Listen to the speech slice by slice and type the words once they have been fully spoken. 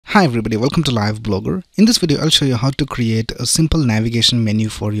Hi everybody, welcome to Live Blogger. In this video, I'll show you how to create a simple navigation menu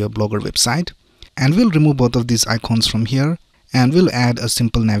for your Blogger website. And we'll remove both of these icons from here and we'll add a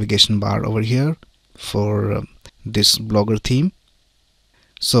simple navigation bar over here for this Blogger theme.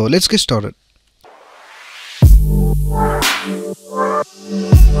 So let's get started.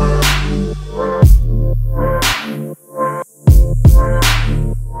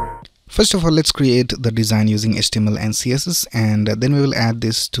 First of all, let's create the design using HTML and CSS, and then we will add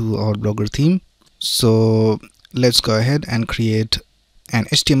this to our Blogger theme. So let's go ahead and create an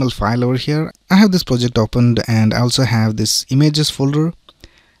HTML file over here. I have this project opened and I also have this images folder,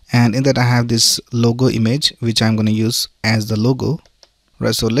 and in that I have this logo image which I'm going to use as the logo.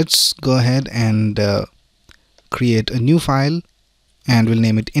 Right, so let's go ahead and create a new file and we'll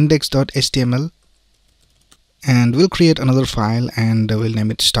name it index.html. And we'll create another file and we'll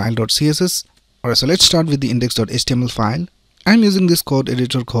name it style.css. Alright, so let's start with the index.html file. I'm using this code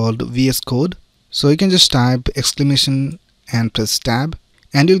editor called VS Code. So you can just type exclamation and press tab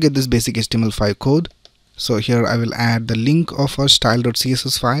and you'll get this basic HTML5 code. So here I will add the link of our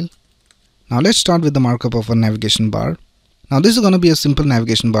style.css file. Now let's start with the markup of our navigation bar. Now this is going to be a simple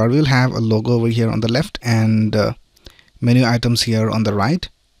navigation bar. We'll have a logo over here on the left and menu items here on the right.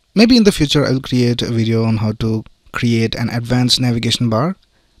 Maybe in the future I'll create a video on how to create an advanced navigation bar,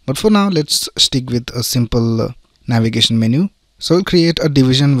 but for now let's stick with a simple navigation menu. So we'll create a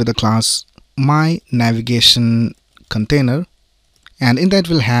division with the class myNavigationContainer, and in that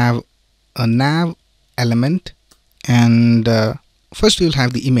we'll have a nav element, and first we'll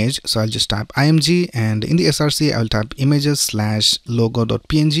have the image. So I'll just type img, and in the src I'll type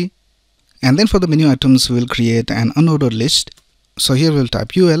images/logo.png, and then for the menu items we'll create an unordered list. So here we'll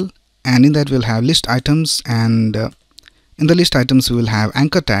type ul, and in that we'll have list items, and in the list items we will have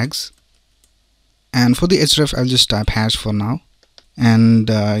anchor tags, and for the href I'll just type hash for now, and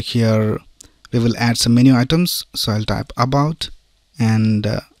here we will add some menu items. So I'll type about, and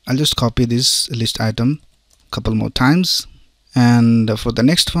I'll just copy this list item a couple more times, and for the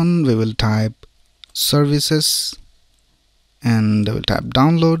next one we will type services, and we'll type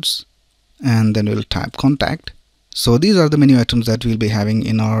downloads, and then we'll type contact. So these are the menu items that we'll be having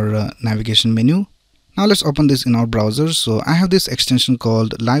in our navigation menu. Now let's open this in our browser. So I have this extension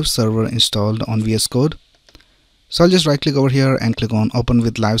called Live Server installed on VS Code. So I'll just right click over here and click on Open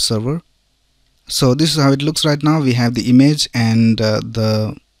with Live Server. So this is how it looks right now. We have the image and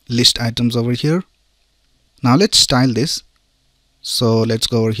the list items over here. Now let's style this. So let's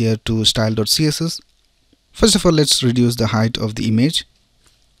go over here to style.css. First of all, let's reduce the height of the image.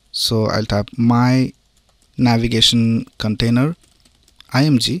 So I'll type myNavigationContainer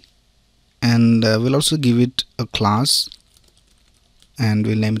img, and we'll also give it a class and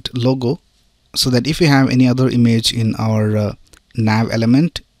we'll name it logo, so that if we have any other image in our nav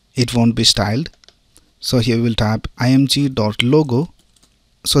element it won't be styled. So here we'll type img.logo.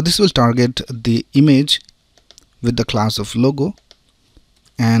 So this will target the image with the class of logo,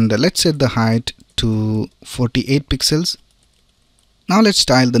 and let's set the height to 48 pixels. Now let's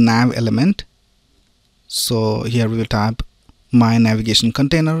style the nav element. So here we will type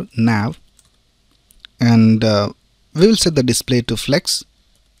myNavigationContainer nav, and we will set the display to flex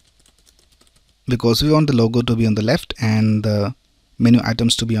because we want the logo to be on the left and the menu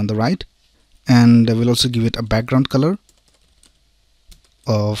items to be on the right, and we'll also give it a background color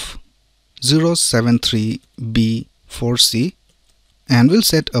of 073B4C, and we'll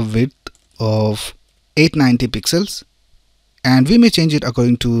set a width of 890 pixels, and we may change it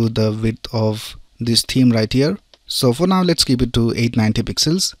according to the width of this theme right here. So for now let's keep it to 890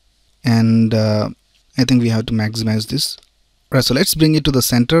 pixels, and I think we have to maximize this. Right, so let's bring it to the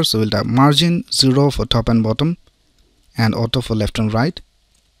center. So we'll type margin 0 for top and bottom and auto for left and right.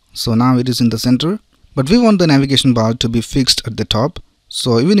 So now it is in the center, but we want the navigation bar to be fixed at the top.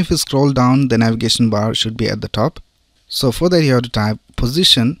 So even if you scroll down, the navigation bar should be at the top. So for that you have to type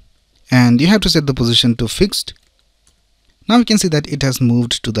position, and you have to set the position to fixed. Now we can see that it has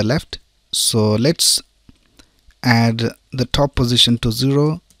moved to the left. So let's add the top position to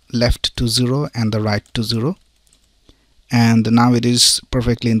 0, left to 0, and the right to 0. And now it is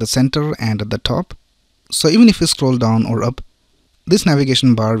perfectly in the center and at the top. So even if you scroll down or up, this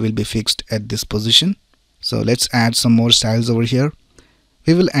navigation bar will be fixed at this position. So let's add some more styles over here.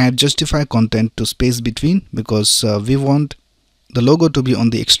 We will add justify content to space between, because we want the logo to be on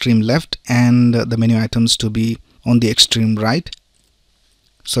the extreme left and the menu items to be on the extreme right.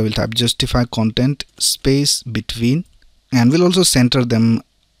 So we'll type justify content space between, and we'll also center them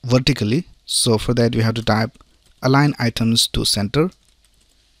vertically. So for that we have to type align items to center.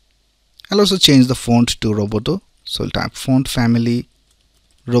 I'll also change the font to Roboto. So we'll type font family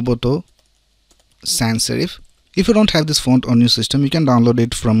Roboto Sans Serif. If you don't have this font on your system, you can download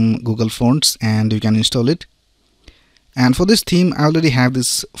it from Google Fonts and you can install it. And for this theme, I already have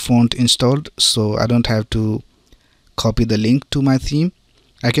this font installed, so I don't have to copy the link to my theme.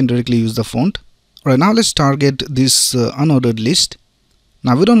 I can directly use the font. Alright, now let's target this unordered list.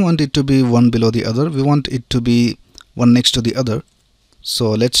 Now we don't want it to be one below the other, we want it to be one next to the other.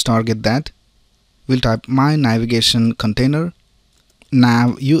 So let's target that. We'll type my navigation container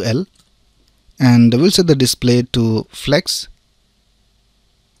nav ul, and we'll set the display to flex.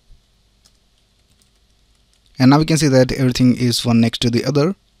 And now we can see that everything is one next to the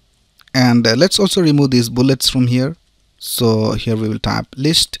other. And let's also remove these bullets from here. So here we will type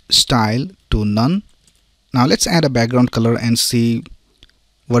list style to none. Now let's add a background color and see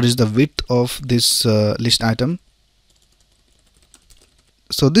what is the width of this list item.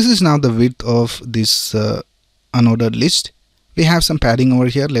 So this is now the width of this unordered list. We have some padding over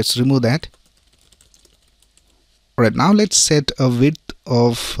here. Let's remove that. Alright, now let's set a width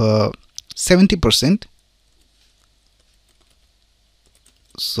of 70%.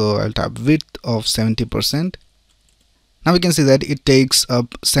 So I'll type width of 70%. Now we can see that it takes up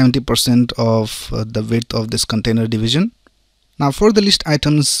 70% of the width of this container division. Now for the list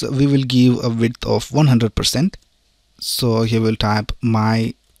items, we will give a width of 100%. So here we'll type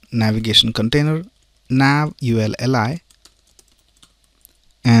my navigation container nav ulli,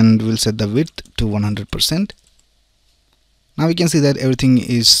 and we'll set the width to 100%. Now we can see that everything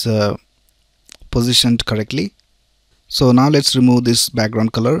is positioned correctly. So now let's remove this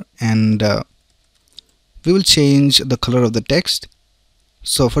background color, and we will change the color of the text.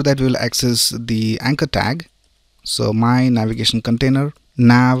 So for that we will access the anchor tag. So my navigation container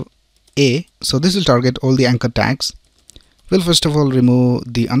nav a. So this will target all the anchor tags. We'll first of all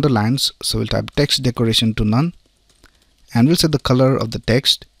remove the underlines. So we'll type text decoration to none, and we'll set the color of the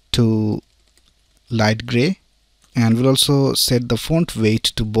text to light gray, and we'll also set the font weight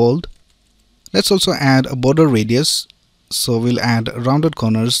to bold. Let's also add a border radius. So we'll add rounded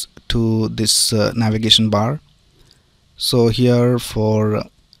corners to this navigation bar. So here for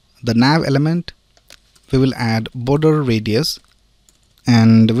the nav element, we will add border radius,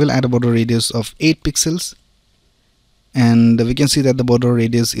 and we'll add a border radius of 8 pixels. And we can see that the border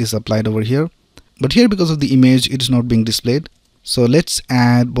radius is applied over here, but here because of the image it is not being displayed. So let's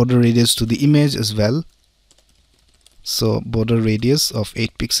add border radius to the image as well. So border radius of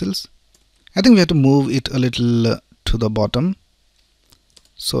 8 pixels. I think we have to move it a little to the bottom.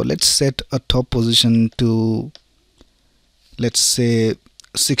 So let's set a top position to, let's say,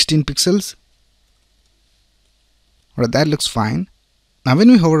 16 pixels. Alright, that looks fine. Now when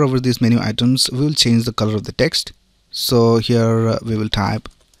we hover over these menu items, we will change the color of the text. So here we will type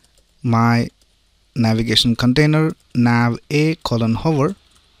my navigation container nav a : hover,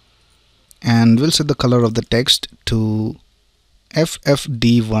 and we'll set the color of the text to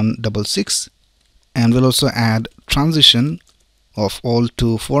FFD166, and we'll also add transition of all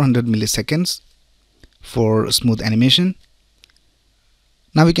to 400 milliseconds for smooth animation.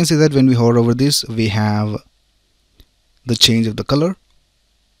 Now we can see that when we hover over this, we have the change of the color.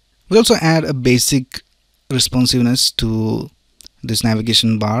 We also add a basic responsiveness to this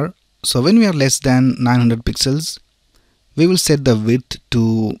navigation bar. So when we are less than 900 pixels, we will set the width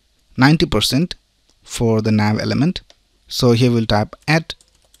to 90% for the nav element. So here we'll type at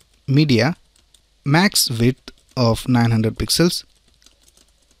media max width of 900 pixels,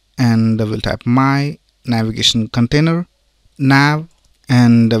 and we'll type my navigation container nav,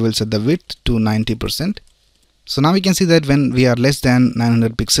 and we'll set the width to 90%. So now we can see that when we are less than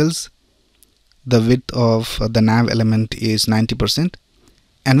 900 pixels, the width of the nav element is 90%,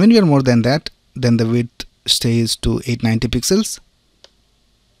 and when we are more than that, then the width stays to 890 pixels.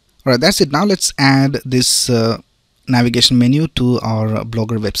 Alright, that's it. Now let's add this navigation menu to our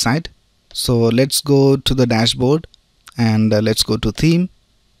Blogger website. So let's go to the dashboard, and let's go to theme,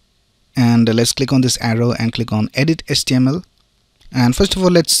 and let's click on this arrow and click on edit HTML. And first of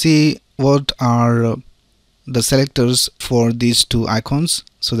all, let's see what are the selectors for these two icons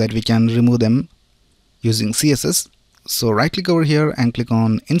so that we can remove them using CSS. So right click over here and click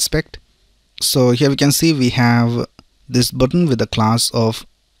on inspect. So here we can see we have this button with the class of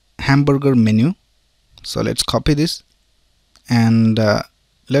hamburger menu. So let's copy this, and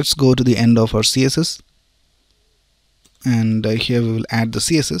let's go to the end of our CSS, and here we will add the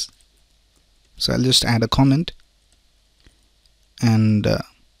CSS. So I'll just add a comment, and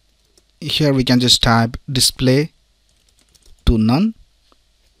here we can just type display to none.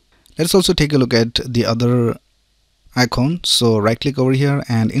 Let's also take a look at the other icon. So right click over here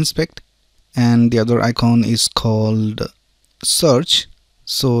and inspect, and the other icon is called search.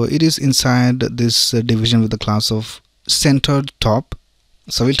 So it is inside this division with the class of centered top.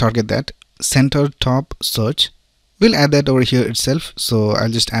 So we'll target that centered top search. We'll add that over here itself. So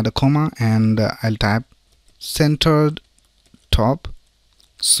I'll just add a comma and I'll type centered top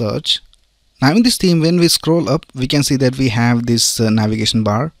search. Now in this theme, when we scroll up, we can see that we have this navigation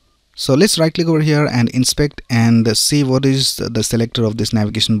bar. So let's right click over here and inspect and see what is the selector of this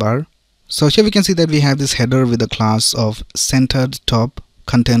navigation bar. So here we can see that we have this header with the class of centered top,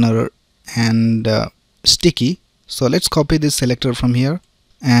 container and sticky. So let's copy this selector from here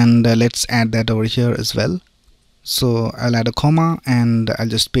and let's add that over here as well. So I'll add a comma and I'll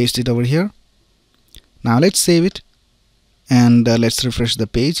just paste it over here. Now let's save it and let's refresh the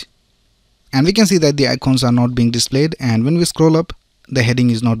page. And we can see that the icons are not being displayed, and when we scroll up, the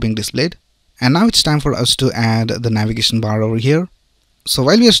heading is not being displayed. And now it's time for us to add the navigation bar over here. So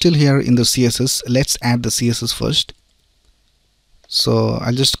while we are still here in the CSS, let's add the CSS first. So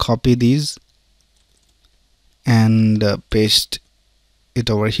I'll just copy these and paste it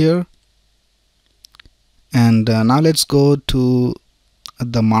over here. And now let's go to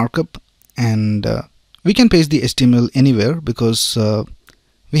the markup, and we can paste the HTML anywhere because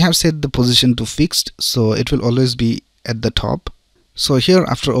we have set the position to fixed, so it will always be at the top. So here,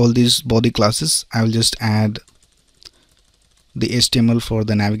 after all these body classes, I will just add the HTML for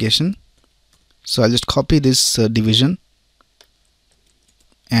the navigation. So I'll just copy this division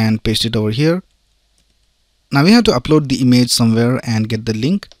and paste it over here. Now we have to upload the image somewhere and get the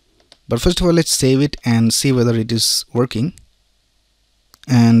link, but first of all let's save it and see whether it is working.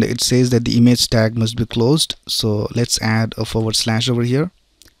 And it says that the image tag must be closed, so let's add a / over here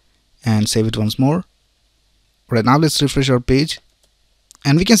and save it once more. Right, now let's refresh our page,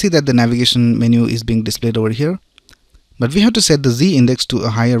 and we can see that the navigation menu is being displayed over here, but we have to set the Z index to a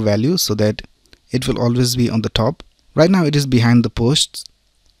higher value so that it will always be on the top. Right now it is behind the posts,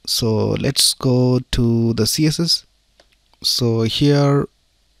 so let's go to the CSS. So here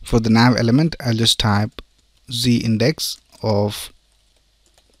for the nav element, I'll just type Z index of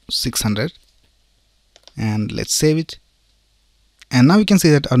 600 and let's save it. And now we can see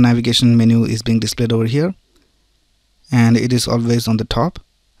that our navigation menu is being displayed over here and it is always on the top.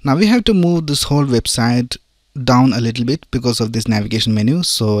 Now we have to move this whole website down a little bit because of this navigation menu.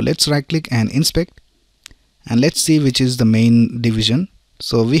 So let's right click and inspect, and let's see which is the main division.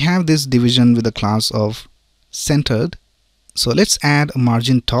 So we have this division with the class of centered. So let's add a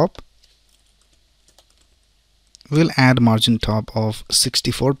margin top. We'll add margin top of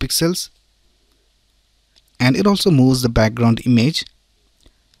 64 pixels. And it also moves the background image,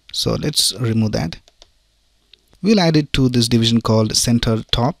 so let's remove that. We'll add it to this division called center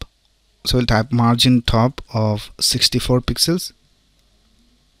top. So we'll type margin top of 64 pixels.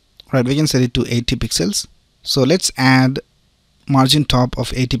 Right, we can set it to 80 pixels. So let's add margin top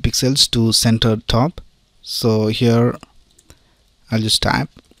of 80 pixels to center top. So here I'll just type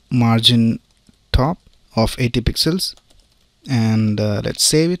margin top of 80 pixels and let's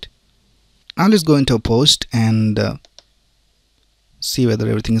save it. Now let's go into a post and see whether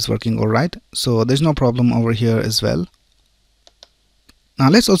everything is working alright. So there's no problem over here as well. Now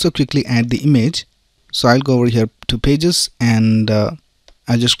let's also quickly add the image. So I'll go over here to pages and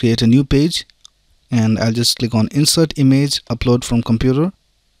I'll just create a new page, and I'll just click on insert image, upload from computer,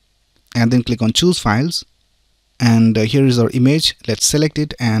 and then click on choose files. And here is our image. Let's select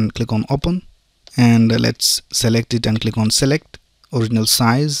it and click on open, and let's select it and click on select original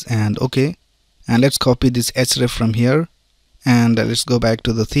size and OK. And let's copy this href from here and let's go back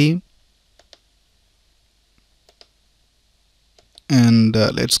to the theme and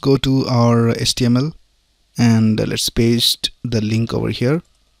let's go to our HTML and let's paste the link over here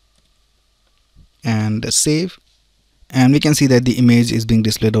and save, and we can see that the image is being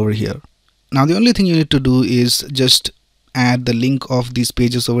displayed over here. Now the only thing you need to do is just add the link of these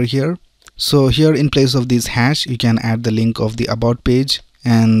pages over here. So here in place of this hash you can add the link of the about page,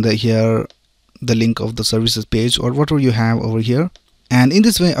 and here the link of the services page or whatever you have over here, and in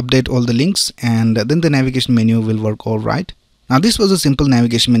this way update all the links, and then the navigation menu will work all right. Now this was a simple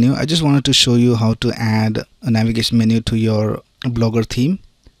navigation menu. I just wanted to show you how to add a navigation menu to your Blogger theme.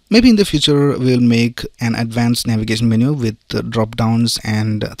 Maybe in the future we'll make an advanced navigation menu with drop downs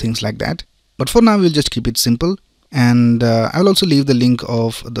and things like that, but for now we'll just keep it simple. And I'll also leave the link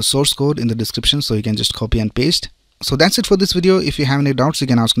of the source code in the description so you can just copy and paste. So that's it for this video. If you have any doubts you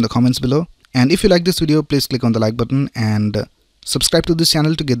can ask in the comments below, and if you like this video please click on the like button and subscribe to this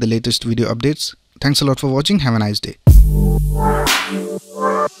channel to get the latest video updates. Thanks a lot for watching. Have a nice day.